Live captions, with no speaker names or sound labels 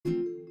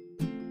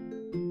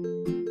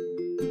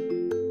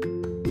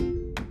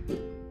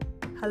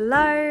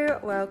Hello,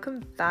 welcome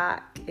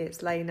back.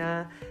 It's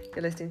Lena.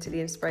 You're listening to the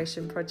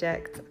Inspiration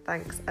Project.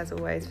 Thanks as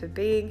always for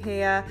being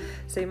here.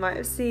 So you might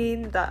have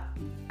seen that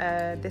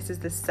this is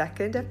the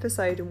second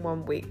episode in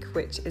 1 week,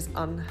 which is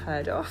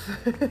unheard of.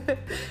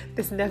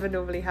 This never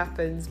normally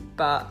happens,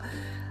 but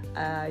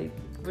I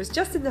was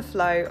just in the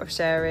flow of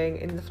sharing,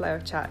 in the flow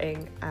of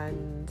chatting,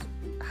 and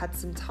had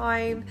some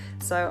time.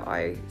 So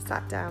I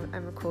sat down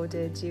and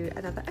recorded you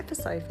another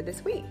episode for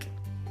this week.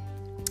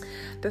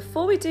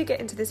 Before we do get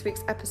into this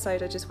week's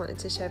episode, I just wanted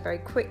to share very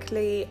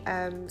quickly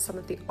some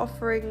of the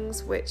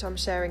offerings which I'm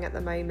sharing at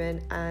the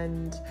moment,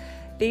 and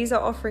these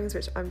are offerings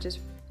which I'm just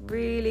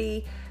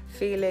really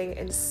feeling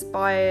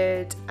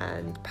inspired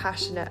and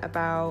passionate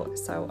about,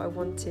 so I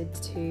wanted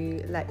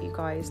to let you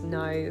guys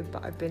know.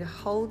 But I've been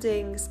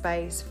holding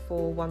space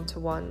for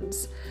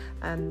one-to-ones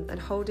and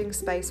holding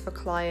space for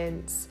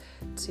clients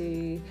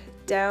to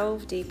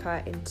delve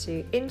deeper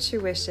into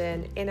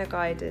intuition, inner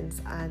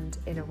guidance and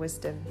inner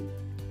wisdom.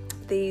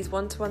 These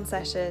one-to-one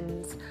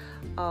sessions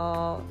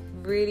are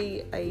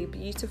really a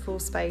beautiful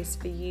space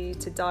for you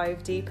to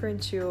dive deeper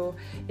into your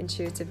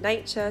intuitive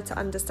nature, to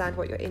understand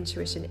what your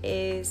intuition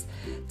is,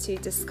 to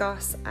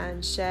discuss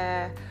and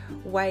share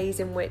ways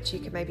in which you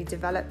can maybe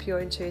develop your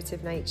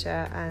intuitive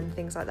nature and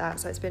things like that.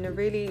 So it's been a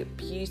really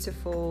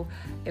beautiful,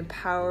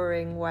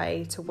 empowering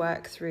way to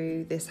work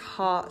through this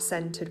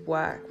heart-centered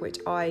work, which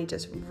I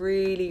just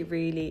really,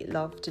 really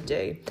love to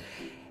do.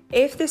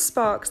 If this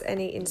sparks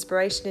any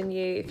inspiration in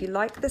you, if you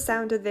like the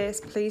sound of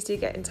this, please do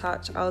get in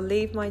touch. I'll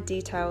leave my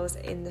details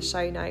in the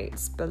show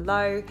notes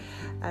below,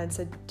 and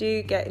so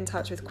do get in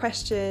touch with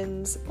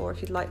questions, or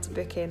if you'd like to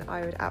book in,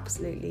 I would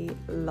absolutely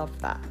love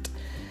that.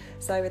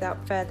 So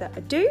without further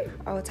ado,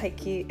 I will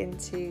take you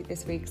into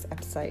this week's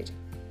episode.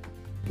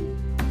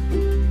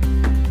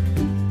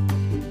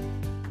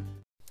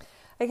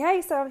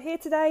 Okay, so I'm here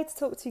today to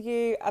talk to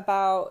you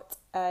about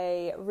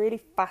a really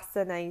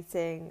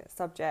fascinating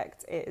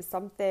subject. It is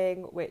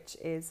something which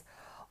is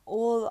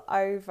all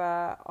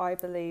over, I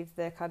believe,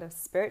 the kind of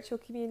spiritual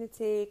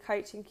community,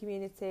 coaching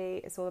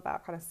community. It's all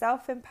about kind of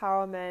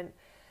self-empowerment,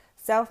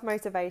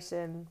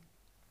 self-motivation,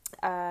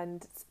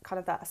 and kind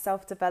of that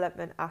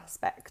self-development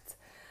aspect.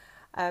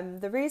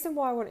 The reason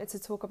why I wanted to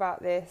talk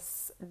about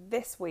this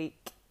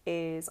week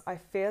is I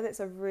feel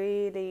it's a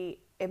really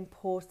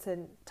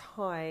important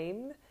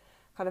time,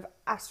 kind of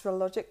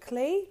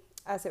astrologically,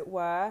 as it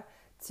were,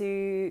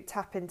 to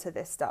tap into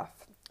this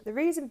stuff. The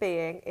reason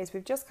being is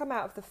we've just come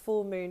out of the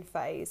full moon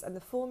phase, and the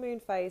full moon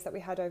phase that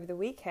we had over the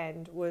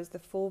weekend was the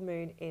full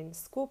moon in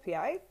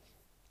Scorpio.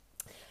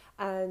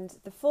 And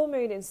the full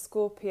moon in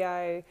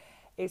Scorpio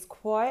is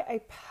quite a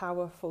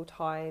powerful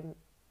time.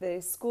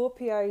 The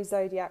Scorpio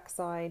zodiac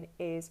sign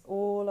is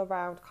all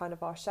around kind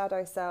of our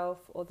shadow self,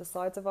 or the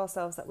sides of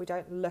ourselves that we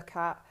don't look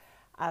at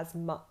as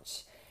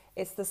much.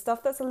 It's the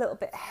stuff that's a little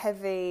bit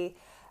heavy,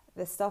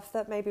 the stuff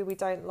that maybe we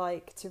don't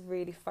like to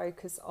really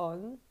focus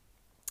on.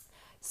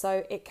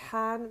 So it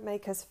can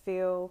make us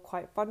feel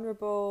quite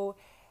vulnerable.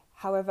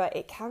 However,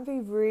 it can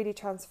be really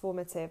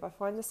transformative. I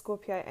find the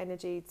Scorpio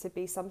energy to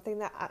be something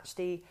that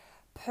actually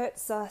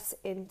puts us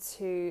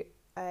into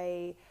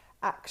a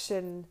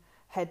action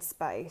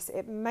headspace.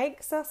 It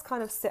makes us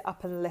kind of sit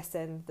up and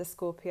listen, the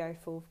Scorpio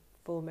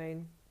full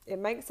moon. It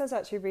makes us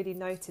actually really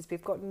notice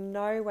we've got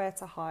nowhere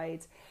to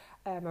hide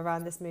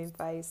around this moon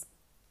phase.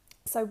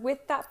 So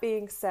with that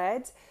being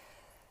said,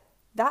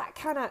 that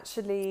can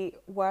actually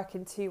work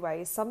in two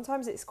ways.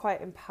 Sometimes it's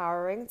quite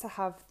empowering to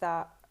have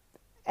that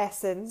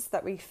essence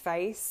that we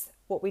face,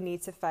 what we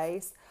need to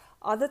face.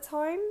 Other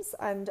times,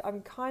 and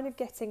I'm kind of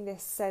getting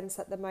this sense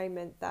at the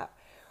moment, that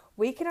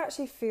we can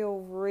actually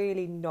feel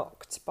really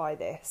knocked by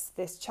this.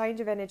 This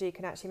change of energy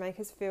can actually make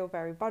us feel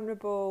very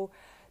vulnerable,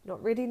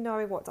 not really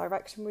knowing what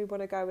direction we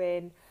want to go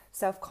in.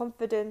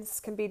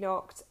 Self-confidence can be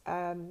knocked,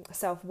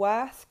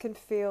 self-worth can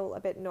feel a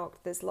bit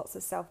knocked. There's lots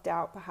of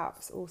self-doubt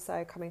perhaps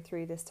also coming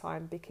through this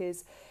time,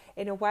 because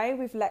in a way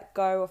we've let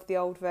go of the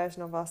old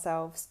version of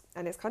ourselves,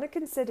 and it's kind of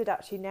considered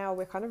actually now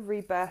we're kind of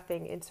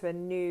rebirthing into a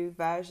new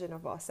version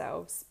of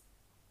ourselves.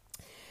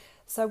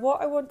 So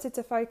what I wanted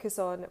to focus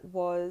on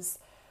was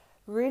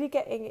really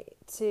getting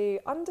to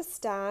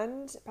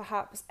understand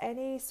perhaps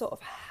any sort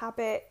of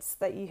habits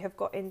that you have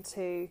got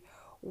into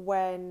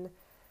when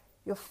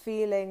you're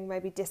feeling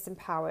maybe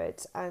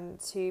disempowered, and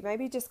to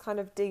maybe just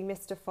kind of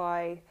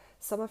demystify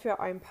some of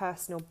your own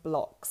personal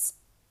blocks.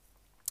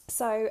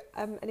 So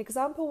an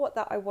example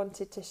that I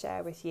wanted to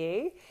share with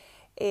you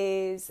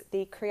is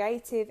the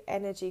creative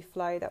energy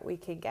flow that we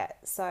can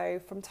get.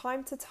 So from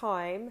time to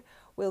time,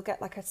 we'll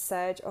get like a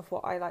surge of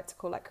what I like to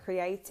call like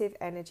creative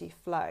energy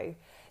flow.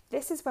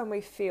 This is when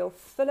we feel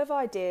full of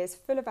ideas,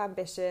 full of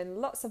ambition,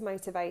 lots of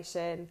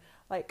motivation,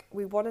 like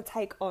we want to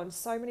take on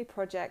so many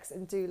projects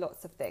and do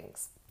lots of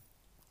things.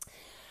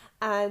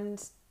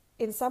 And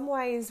in some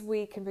ways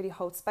we can really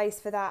hold space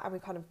for that, and we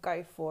kind of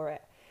go for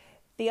it.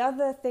 The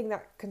other thing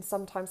that can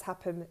sometimes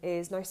happen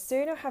is no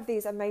sooner have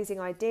these amazing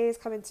ideas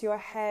come into your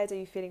head, are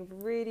you feeling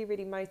really,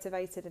 really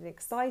motivated and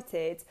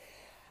excited,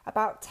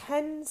 about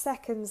 10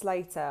 seconds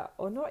later,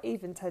 or not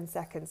even 10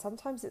 seconds,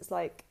 sometimes it's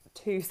like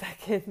 2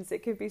 seconds,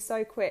 it could be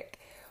so quick.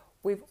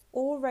 We've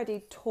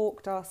already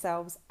talked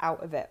ourselves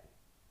out of it.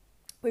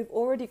 We've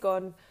already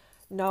gone,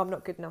 no, I'm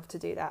not good enough to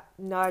do that.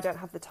 No, I don't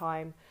have the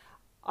time.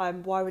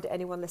 Why would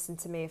anyone listen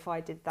to me if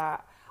I did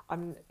that?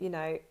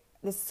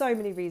 There's so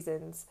many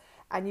reasons.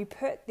 And you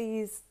put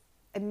these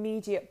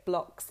immediate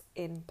blocks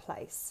in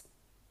place.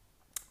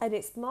 And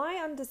it's my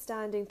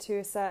understanding to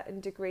a certain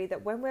degree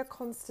that when we're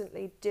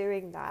constantly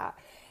doing that,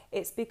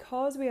 it's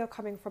because we are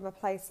coming from a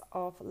place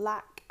of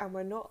lack and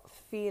we're not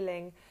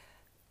feeling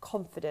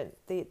confident.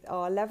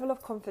 Our level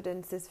of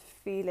confidence is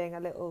feeling a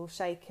little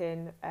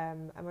shaken,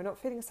 and we're not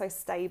feeling so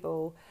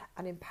stable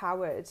and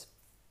empowered.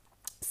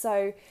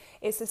 So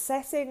it's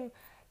assessing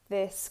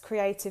this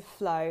creative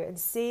flow and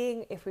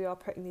seeing if we are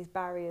putting these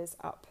barriers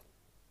up.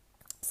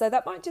 So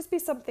that might just be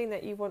something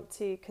that you want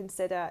to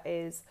consider,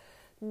 is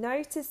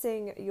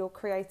noticing your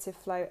creative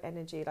flow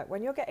energy. Like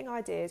when you're getting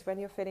ideas, when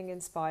you're feeling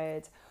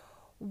inspired,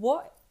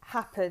 what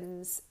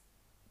happens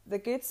the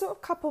good sort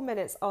of couple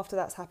minutes after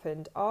that's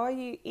happened? Are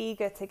you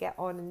eager to get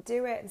on and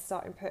do it and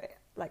start and put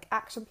like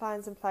action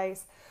plans in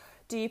place?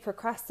 Do you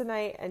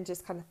procrastinate and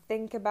just kind of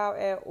think about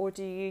it, or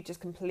do you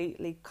just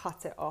completely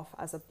cut it off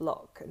as a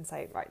block and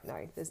say, right,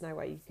 no, there's no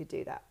way you could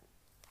do that?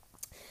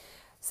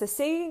 So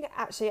seeing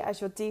actually as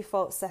your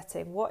default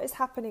setting, what is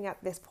happening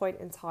at this point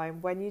in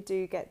time when you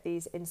do get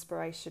these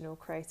inspirational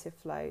creative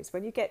flows,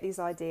 when you get these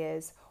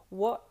ideas,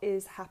 what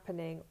is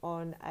happening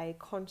on a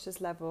conscious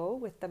level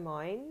with the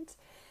mind?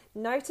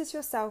 Notice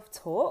your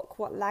self-talk.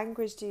 What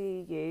language do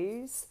you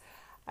use?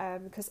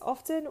 Because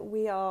often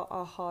we are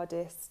our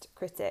hardest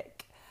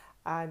critic,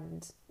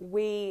 and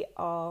we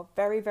are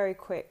very, very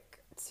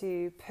quick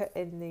to put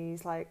in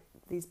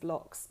these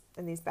blocks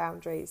and these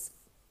boundaries.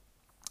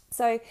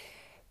 So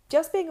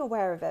just being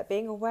aware of it,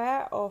 being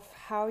aware of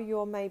how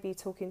you're maybe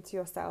talking to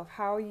yourself,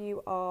 how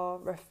you are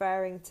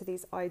referring to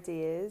these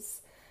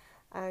ideas,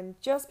 and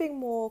just being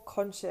more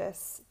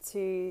conscious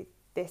to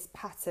this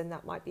pattern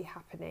that might be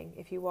happening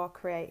if you are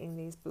creating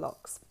these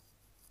blocks.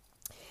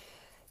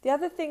 The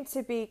other thing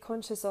to be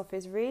conscious of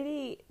is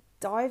really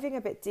diving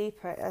a bit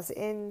deeper, as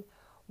in,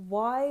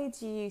 why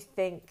do you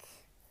think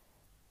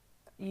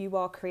you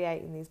are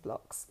creating these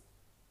blocks?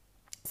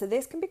 So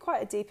this can be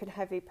quite a deep and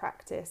heavy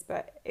practice,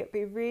 but it'll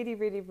be really,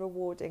 really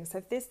rewarding. So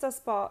if this does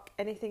spark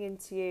anything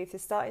into you, if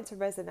it's starting to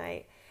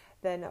resonate,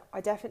 then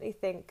I definitely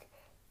think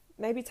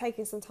maybe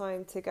taking some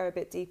time to go a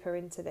bit deeper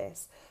into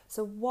this.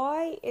 So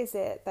why is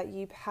it that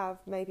you have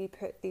maybe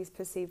put these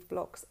perceived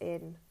blocks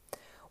in?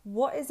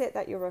 What is it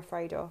that you're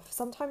afraid of?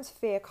 Sometimes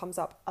fear comes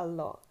up a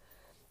lot.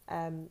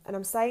 And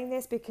I'm saying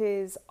this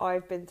because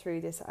I've been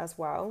through this as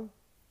well.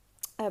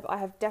 I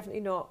have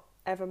definitely not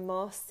ever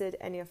mastered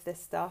any of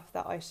this stuff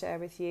that I share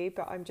with you,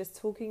 but I'm just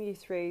talking you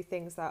through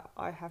things that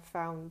I have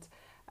found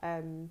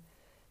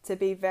to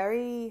be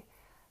very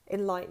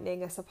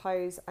enlightening, I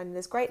suppose, and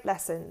there's great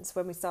lessons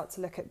when we start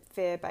to look at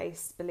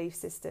fear-based belief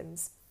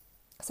systems.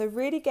 So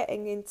really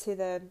getting into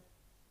the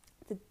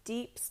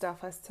deep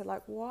stuff as to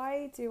like,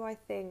 why do I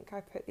think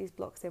I put these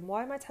blocks in?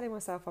 Why am I telling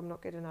myself I'm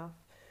not good enough?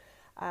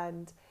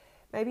 And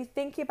maybe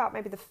thinking about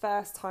maybe the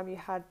first time you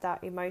had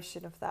that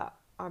emotion of that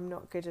I'm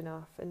not good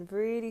enough, and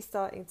really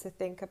starting to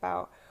think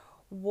about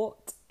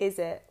what is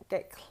it,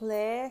 get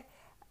clear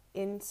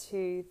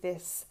into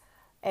this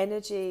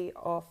energy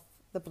of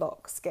the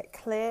blocks, get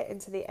clear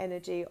into the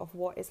energy of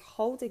what is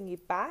holding you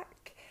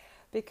back,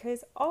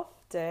 because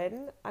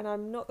often, and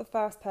I'm not the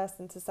first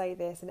person to say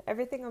this, and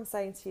everything I'm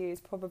saying to you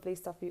is probably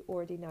stuff you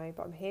already know,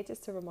 but I'm here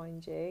just to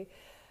remind you,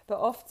 but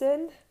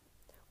often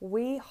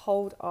we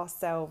hold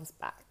ourselves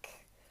back.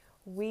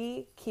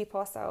 We keep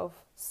ourselves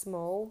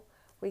small.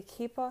 We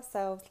keep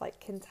ourselves like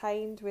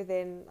contained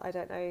within, I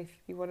don't know if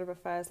you want to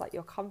refer as like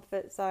your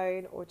comfort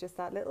zone, or just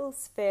that little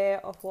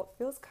sphere of what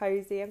feels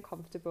cozy and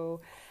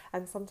comfortable.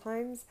 And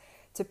sometimes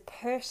to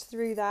push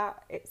through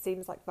that, it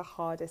seems like the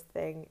hardest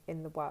thing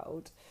in the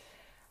world.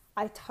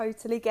 I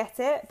totally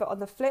get it. But on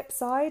the flip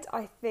side,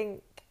 I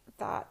think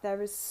that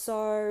there is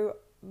so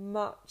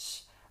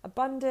much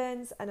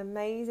abundance and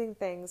amazing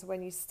things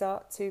when you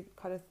start to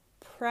kind of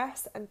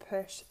press and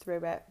push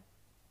through it.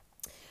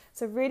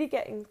 So really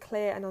getting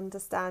clear and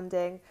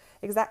understanding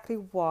exactly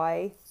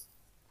why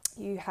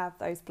you have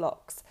those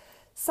blocks.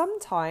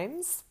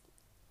 Sometimes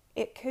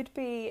it could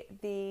be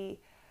the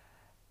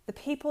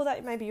people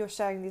that maybe you're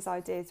sharing these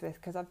ideas with,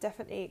 because I've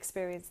definitely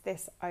experienced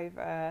this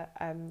over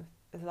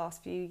the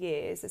last few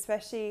years,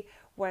 especially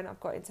when I've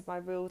got into my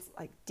real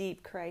like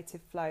deep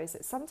creative flows,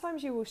 that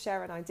sometimes you will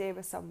share an idea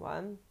with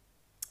someone,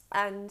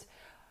 and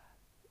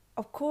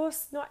of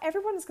course not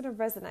everyone is going to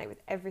resonate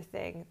with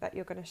everything that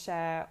you're going to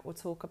share or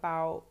talk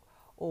about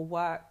or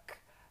work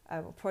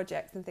or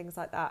projects and things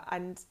like that,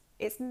 and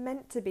it's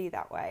meant to be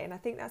that way. And I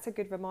think that's a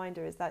good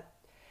reminder, is that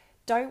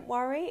don't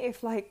worry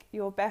if like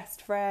your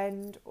best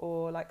friend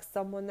or like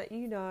someone that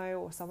you know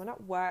or someone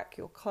at work,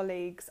 your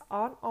colleagues,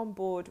 aren't on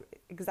board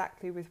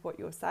exactly with what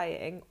you're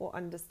saying or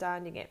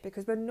understanding it,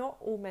 because we're not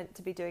all meant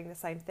to be doing the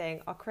same thing.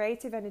 Our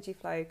creative energy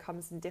flow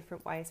comes in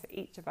different ways for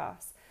each of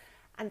us,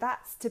 And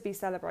that's to be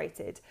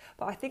celebrated.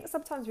 But I think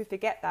sometimes we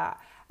forget that,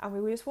 and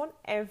we just want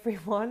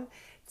everyone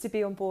to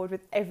be on board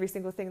with every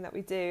single thing that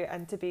we do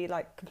and to be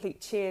like complete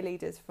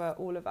cheerleaders for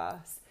all of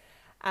us.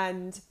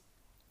 And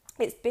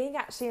it's being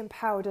actually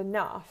empowered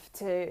enough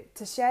to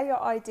share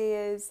your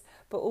ideas,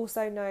 but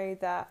also know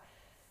that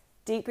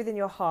deep within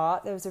your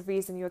heart, there's a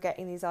reason you're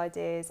getting these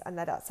ideas and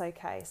that that's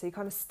okay. So you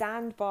kind of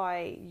stand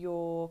by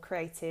your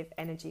creative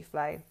energy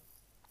flow.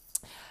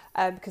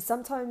 Because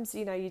sometimes,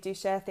 you know, you do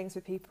share things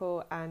with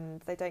people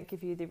and they don't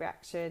give you the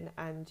reaction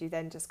and you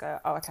then just go,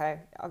 oh, okay,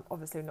 I'm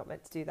obviously not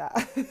meant to do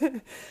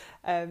that.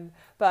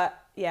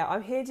 But yeah,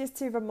 I'm here just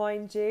to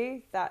remind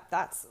you that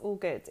that's all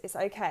good. It's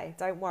okay.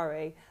 Don't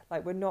worry.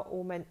 Like, we're not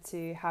all meant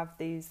to have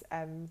these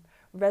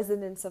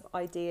resonance of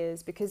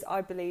ideas, because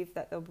I believe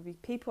that there will be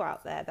people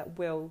out there that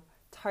will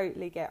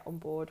totally get on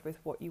board with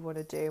what you want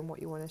to do and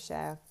what you want to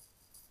share.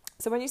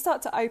 So when you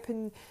start to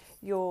open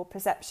your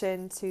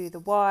perception to the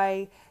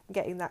why,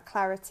 getting that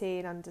clarity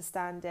and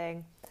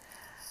understanding,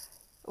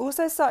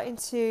 also starting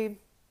to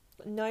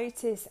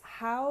notice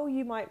how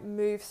you might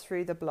move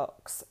through the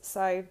blocks.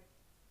 So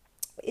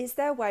is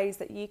there ways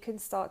that you can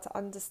start to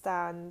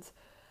understand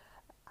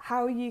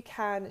how you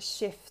can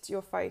shift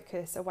your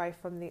focus away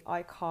from the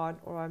I can't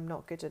or I'm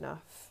not good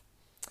enough?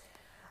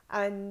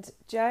 And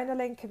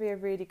journaling can be a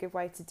really good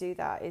way to do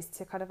that, is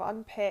to kind of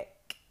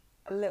unpick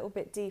a little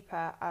bit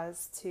deeper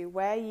as to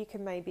where you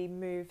can maybe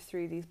move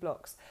through these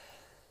blocks.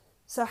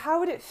 So how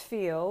would it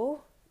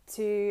feel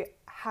to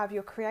have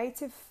your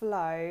creative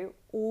flow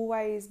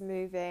always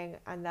moving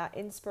and that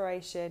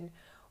inspiration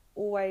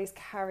always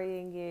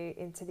carrying you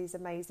into these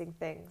amazing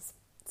things?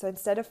 So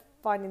instead of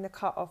finding the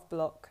cut-off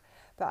block,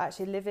 but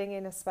actually living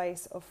in a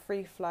space of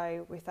free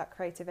flow with that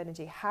creative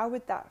energy, how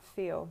would that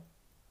feel?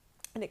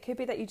 And it could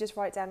be that you just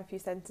write down a few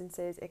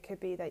sentences. It could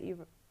be that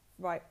you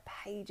write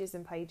pages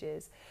and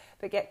pages,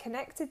 but get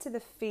connected to the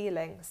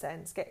feeling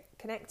sense, get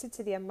connected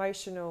to the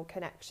emotional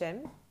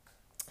connection.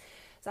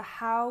 So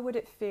how would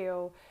it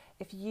feel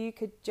if you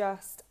could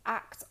just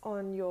act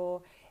on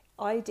your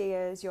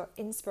ideas, your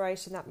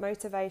inspiration, that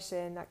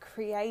motivation, that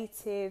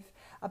creative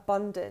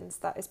abundance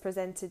that is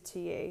presented to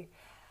you?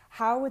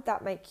 How would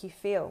that make you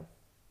feel?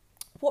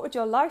 What would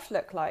your life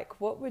look like?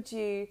 What would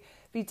you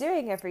be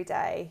doing every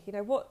day? You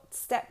know, what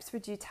steps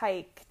would you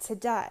take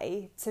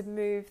today to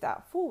move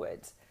that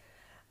forward?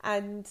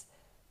 And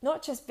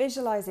not just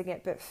visualizing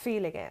it, but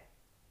feeling it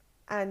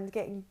and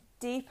getting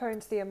deeper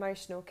into the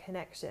emotional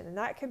connection. And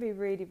that can be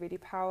really, really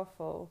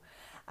powerful.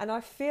 And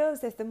I feel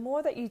as if the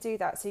more that you do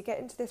that, so you get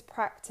into this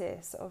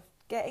practice of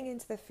getting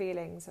into the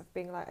feelings of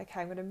being like,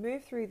 okay, I'm going to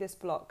move through this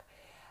block.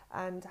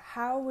 And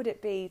how would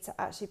it be to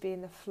actually be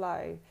in the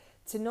flow,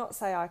 to not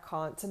say I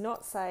can't, to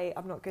not say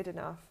I'm not good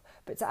enough,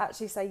 but to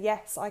actually say,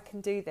 yes, I can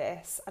do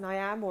this and I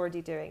am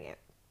already doing it?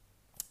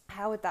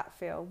 How would that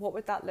feel? What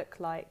would that look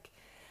like?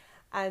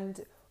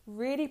 And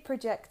really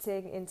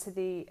projecting into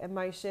the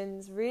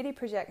emotions, really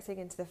projecting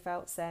into the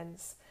felt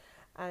sense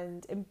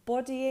and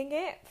embodying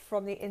it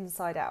from the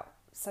inside out.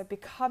 So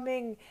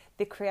becoming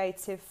the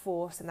creative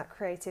force and that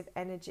creative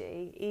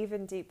energy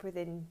even deep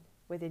within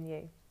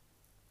you.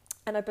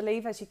 And I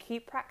believe as you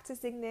keep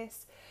practicing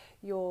this,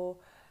 your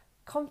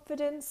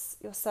confidence,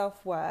 your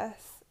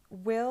self-worth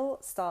will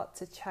start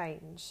to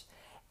change.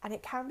 And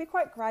it can be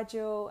quite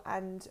gradual,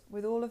 and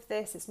with all of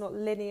this, it's not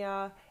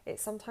linear. It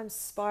sometimes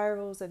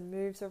spirals and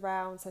moves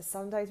around. So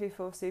some days we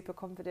feel super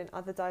confident,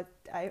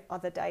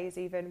 other days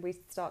even we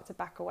start to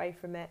back away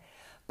from it.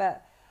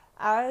 But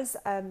as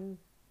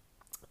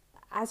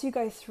you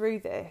go through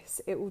this,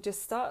 it will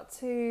just start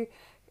to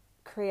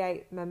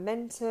create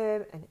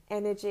momentum and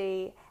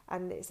energy,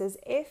 and it's as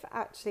if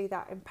actually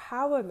that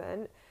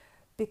empowerment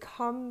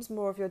becomes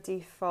more of your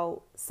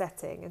default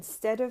setting.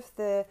 Instead of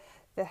the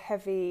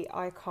heavy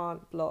I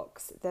can't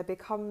blocks, there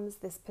becomes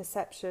this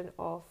perception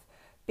of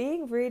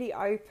being really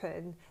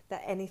open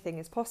that anything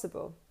is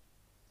possible.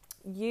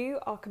 You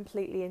are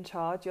completely in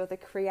charge. You're the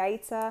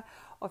creator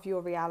of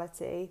your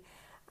reality,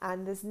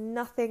 and there's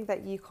nothing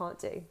that you can't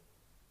do.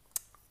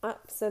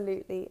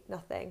 Absolutely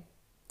nothing.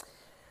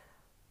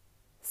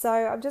 So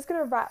I'm just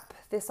going to wrap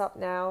this up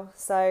now.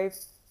 So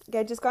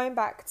again, just going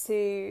back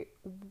to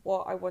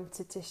what I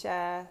wanted to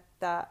share,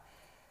 that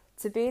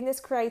to be in this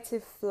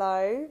creative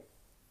flow,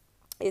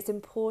 it's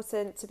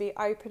important to be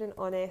open and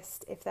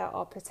honest if there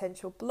are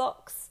potential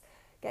blocks.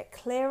 Get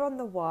clear on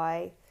the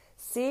why.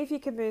 See if you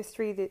can move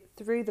through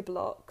the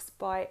blocks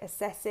by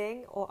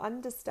assessing or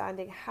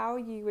understanding how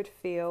you would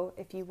feel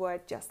if you were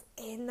just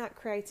in that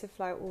creative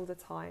flow all the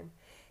time.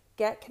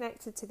 Get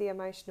connected to the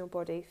emotional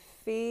body.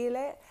 Feel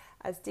it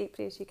as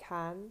deeply as you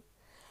can.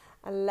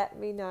 And let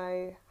me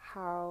know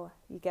how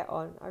you get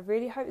on. I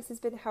really hope this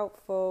has been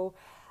helpful.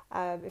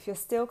 If you're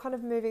still kind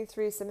of moving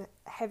through some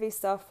heavy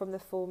stuff from the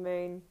full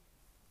moon,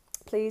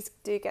 please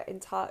do get in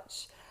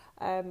touch.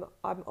 I'm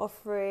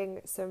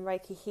offering some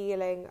Reiki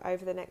healing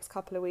over the next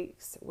couple of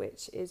weeks,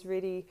 which is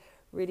really,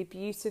 really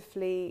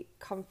beautifully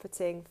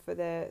comforting for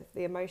the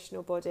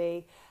emotional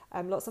body.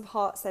 Lots of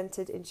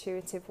heart-centered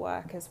intuitive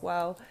work as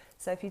well.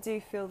 So if you do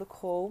feel the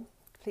call,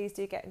 please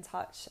do get in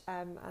touch.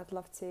 I'd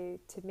love to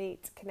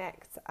meet,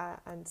 connect,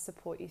 and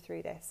support you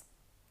through this.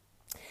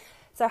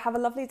 So have a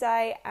lovely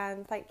day,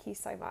 and thank you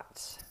so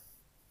much.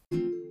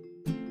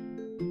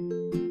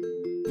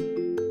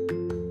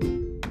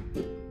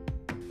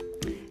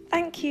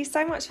 Thank you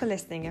so much for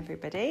listening,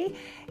 everybody.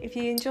 If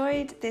you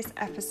enjoyed this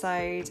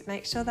episode,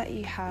 make sure that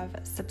you have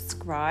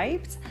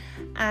subscribed.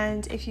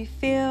 And if you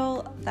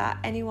feel that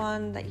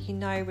anyone that you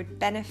know would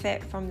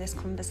benefit from this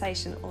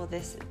conversation or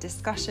this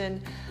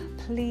discussion,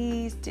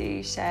 please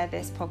do share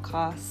this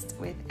podcast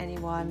with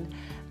anyone.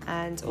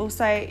 And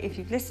also, if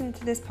you've listened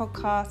to this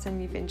podcast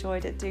and you've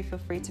enjoyed it, do feel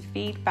free to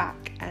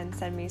feedback and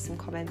send me some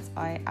comments.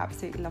 I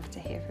absolutely love to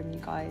hear from you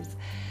guys.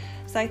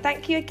 So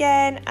thank you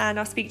again, and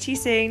I'll speak to you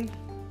soon.